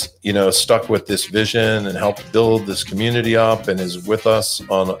who's, you know, stuck with this vision and helped build this community up and is with us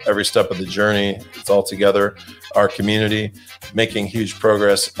on every step of the journey. It's all together, our community, making huge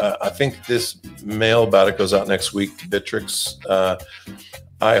progress. I think this mail about it goes out next week to Bitrix.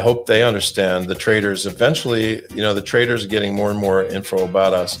 I hope they understand, the traders. Eventually, you know, the traders are getting more and more info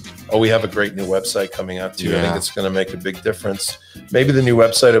about us. Oh, we have a great new website coming out too. I think it's going to make a big difference. Maybe the new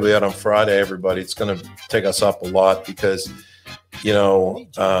website will be out on Friday, everybody. It's going to take us up a lot because, you know,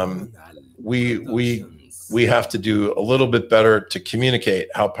 we have to do a little bit better to communicate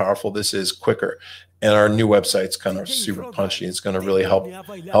how powerful this is quicker. And our new website's kind of super punchy. It's going to really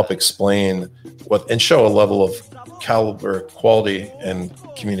help explain what and show a level of caliber, quality, and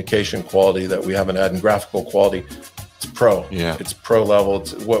communication quality that we haven't had in graphical quality. It's pro. Yeah, it's pro level.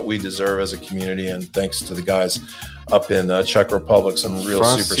 It's what we deserve as a community. And thanks to the guys up in Czech Republic, some real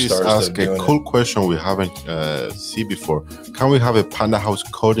superstars. Ask a cool question we haven't seen before. Can we have a Panda House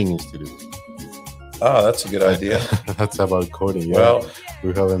coding institute? Oh, that's a good idea. That's about coding. Yeah. Well,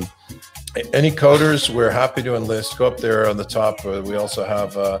 we haven't. Any coders, we're happy to enlist. Go up there on the top. We also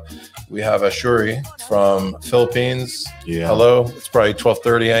have Ashuri from Philippines. Yeah. Hello. It's probably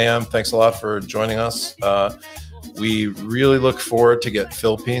 12:30 a.m. Thanks a lot for joining us. We really look forward to get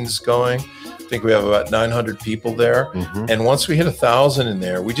Philippines going. I think we have about 900 people there. And once we hit 1,000 in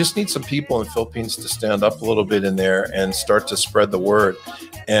there, we just need some people in the Philippines to stand up a little bit in there and start to spread the word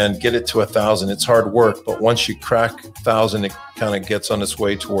and get it to 1,000. It's hard work, but once you crack 1,000, it kind of gets on its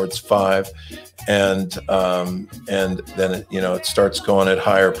way towards 5, and then it, you know, it starts going at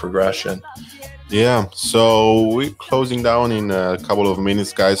higher progression. Yeah, so we're closing down in a couple of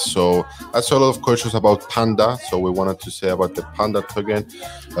minutes, guys. So I saw a lot of questions about Panda, so we wanted to say about the Panda token.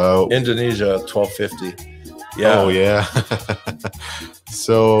 Indonesia 1250. Yeah. Oh yeah.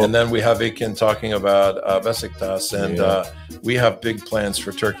 So and then we have Ikin talking about Besiktas, and we have big plans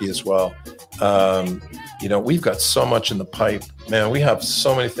for Turkey as well. You know, we've got so much in the pipe, man. We have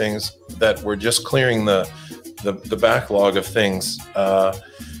so many things that we're just clearing the backlog of things.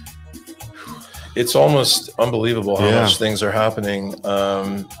 It's almost unbelievable how much things are happening.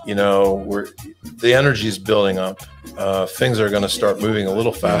 You know, the energy is building up. Things are going to start moving a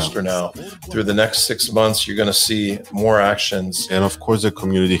little faster now. Through the next 6 months, you're going to see more actions. And of course, the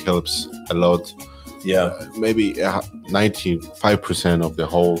community helps a lot. Yeah, maybe 95% of the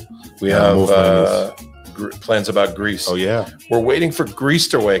whole. We have plans about Greece. Oh yeah, we're waiting for Greece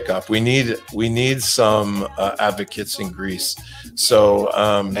to wake up. We need some advocates in Greece. So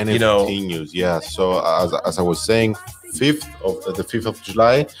NFT you know, news. Yeah. So as I was saying, the 5th of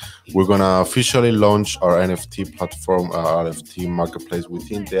July, we're gonna officially launch our NFT platform, our NFT marketplace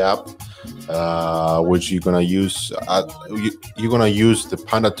within the app, which you're gonna use. You're gonna use the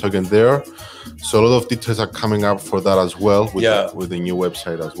Panda token there. So a lot of details are coming up for that as well. With the new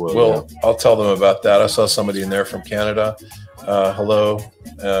website as well. Well, I'll tell them about that. I saw somebody in there from Canada. Hello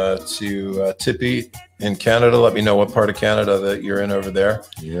to Tippy in Canada. Let me know what part of Canada that you're in over there.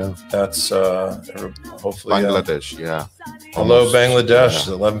 Yeah, that's hopefully Bangladesh. Yeah. Hello, Bangladesh.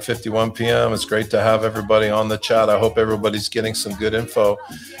 Yeah. 11:51 p.m. It's great to have everybody on the chat. I hope everybody's getting some good info.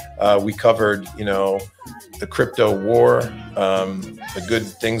 We covered, you know, the crypto war, the good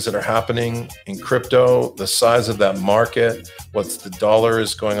things that are happening in crypto, the size of that market, what's the dollar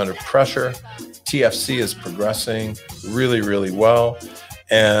is going under pressure. TFC is progressing really, really well,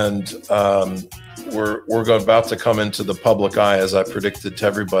 and we're about to come into the public eye, as I predicted to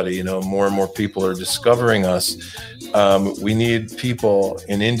everybody. You know, more and more people are discovering us. We need people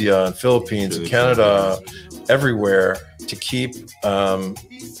in India and Philippines and Canada, everywhere, to keep the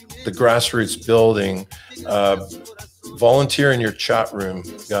grassroots building. Volunteer in your chat room,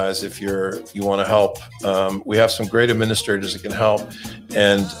 guys, if you want to help. We have some great administrators that can help,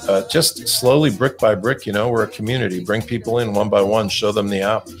 and just slowly, brick by brick, you know, we're a community. Bring people in one by one, show them the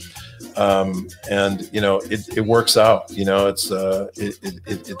app, and you know, it works out. You know, this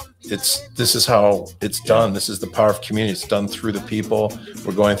is how it's done. This is the power of community. It's done through the people.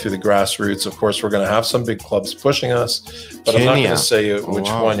 We're going through the grassroots. Of course, we're going to have some big clubs pushing us, but Kenya. I'm not going to say which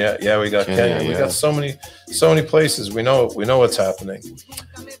one yet. Yeah, we got Kenya. We got so many places. We know what's happening.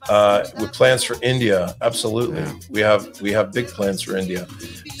 With plans for India, absolutely. Yeah. We have big plans for India,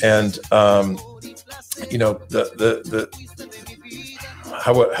 and you know,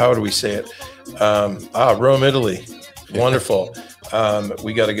 how do we say it? Rome, Italy. Wonderful.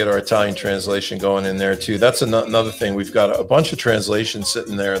 We got to get our Italian translation going in there too. That's another thing. We've got a bunch of translations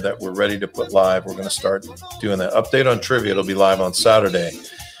sitting there that we're ready to put live. We're going to start doing that. Update on trivia. It'll be live on Saturday.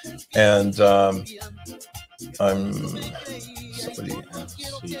 And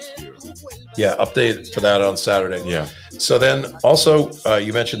update for that on Saturday. Yeah. So then also,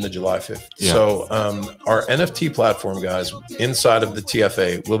 you mentioned the July 5th. Yeah. So our NFT platform, guys, inside of the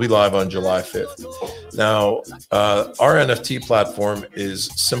TFA will be live on July 5th. Now, our NFT platform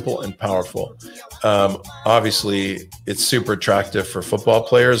is simple and powerful. Obviously, it's super attractive for football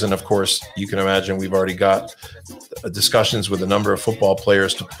players. And of course, you can imagine we've already got discussions with a number of football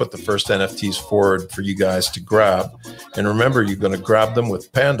players to put the first NFTs forward for you guys to grab. And remember, you're going to grab them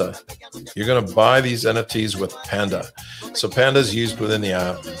with Panda. You're going to buy these NFTs with Panda. So Panda is used within the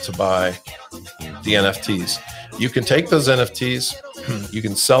app to buy the NFTs. You can take those NFTs, you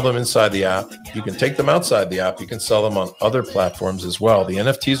can sell them inside the app, you can take them outside the app, you can sell them on other platforms as well. The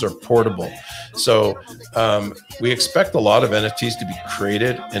NFTs are portable. So we expect a lot of NFTs to be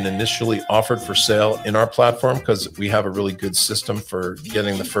created and initially offered for sale in our platform because we have a really good system for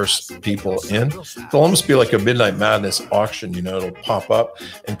getting the first people in. It'll almost be like a Midnight Madness auction, you know, it'll pop up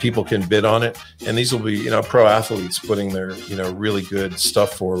and people can bid on it. And these will be, you know, pro athletes putting their, you know, really good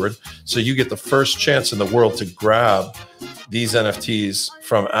stuff forward. So you get the first chance in the world to grab these NFTs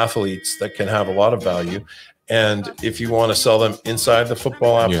from athletes that can have a lot of value. And if you want to sell them inside the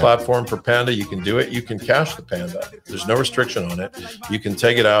football app platform for Panda, you can do it. You can cash the Panda. There's no restriction on it. You can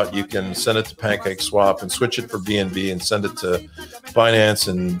take it out. You can send it to PancakeSwap and switch it for BNB and send it to Binance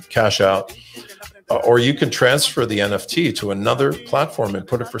and cash out. Or you can transfer the NFT to another platform and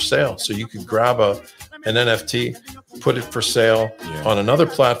put it for sale. So you could grab an NFT, put it for sale on another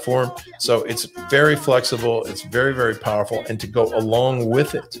platform. So it's very flexible. It's very, very powerful. And to go along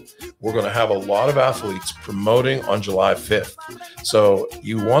with it, we're going to have a lot of athletes promoting on July 5th. So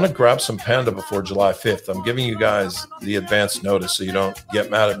you want to grab some Panda before July 5th. I'm giving you guys the advance notice so you don't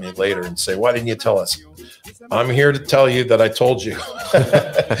get mad at me later and say, why didn't you tell us? I'm here to tell you that I told you.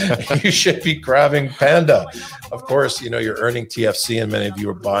 You should be grabbing Panda. Of course, you know, you're earning TFC and many of you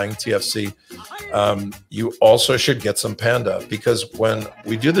are buying TFC. You also should get some Panda because when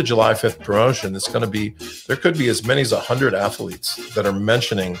we do the July 5th promotion, it's going to be, there could be as many as 100 athletes that are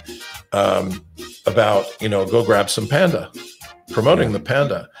mentioning about, you know, go grab some Panda, promoting the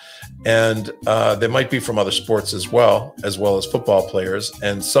Panda. And they might be from other sports as well as football players.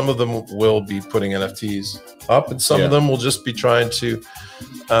 And some of them will be putting NFTs up and some of them will just be trying to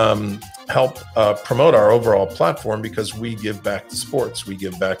help promote our overall platform because we give back to sports, we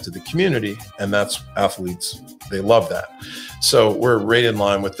give back to the community, and that's athletes. They love that. So we're right in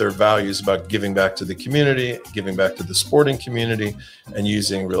line with their values about giving back to the community, giving back to the sporting community, and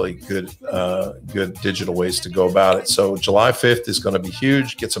using really good digital ways to go about it. So July 5th is going to be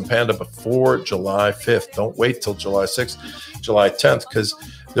huge. Get some Panda before July 5th. Don't wait till July 6th, July 10th, because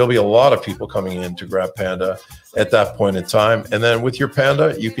there'll be a lot of people coming in to grab Panda at that point in time. And then with your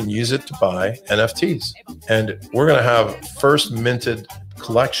Panda, you can use it to buy NFTs. And we're going to have first minted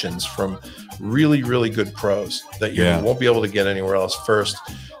collections from really, really good pros that you won't be able to get anywhere else first.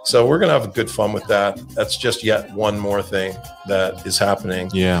 So we're going to have good fun with that. That's just yet one more thing that is happening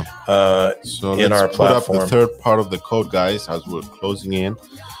so in our platform. Put up the third part of the code, guys, as we're closing in.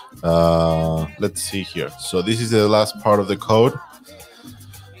 Let's see here. So this is the last part of the code.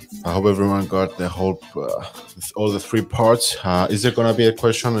 I hope everyone got the whole, all the three parts. Is there gonna be a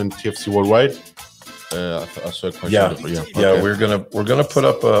question in TFC Worldwide? I saw a question. Okay. We're gonna put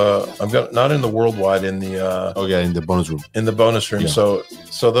up. Not in the Worldwide, in the. In the bonus room. In the bonus room. So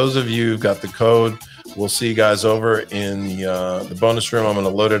those of you who got the code, we'll see you guys over in the bonus room. I'm gonna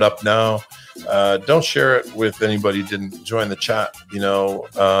load it up now. Don't share it with anybody who didn't join the chat. You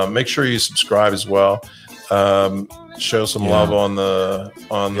know, make sure you subscribe as well. Show some love on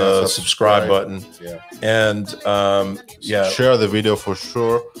the subscribe button. And share the video for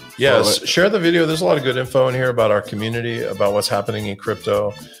sure. Yes, share the video. There's a lot of good info in here about our community, about what's happening in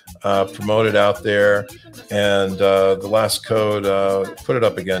crypto. Promote it out there. And the last code, put it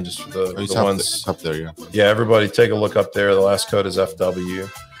up again just for the ones up there. Yeah, everybody take a look up there. The last code is FW.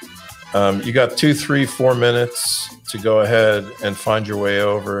 You got 2, 3, 4 minutes to go ahead and find your way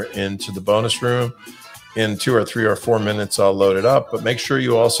over into the bonus room. In 2 or 3 or 4 minutes, I'll load it up. But make sure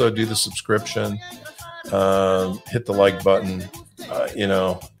you also do the subscription, hit the like button, you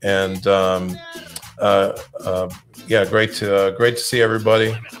know, and great to see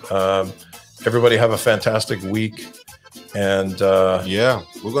everybody. Everybody have a fantastic week. And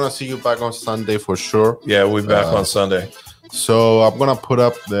we're gonna see you back on Sunday for sure. Yeah, we'll be back on Sunday. So I'm gonna put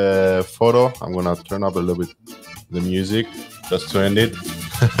up the photo. I'm gonna turn up a little bit the music just to end it.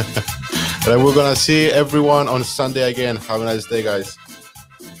 And we're gonna see everyone on Sunday again. Have a nice day, guys.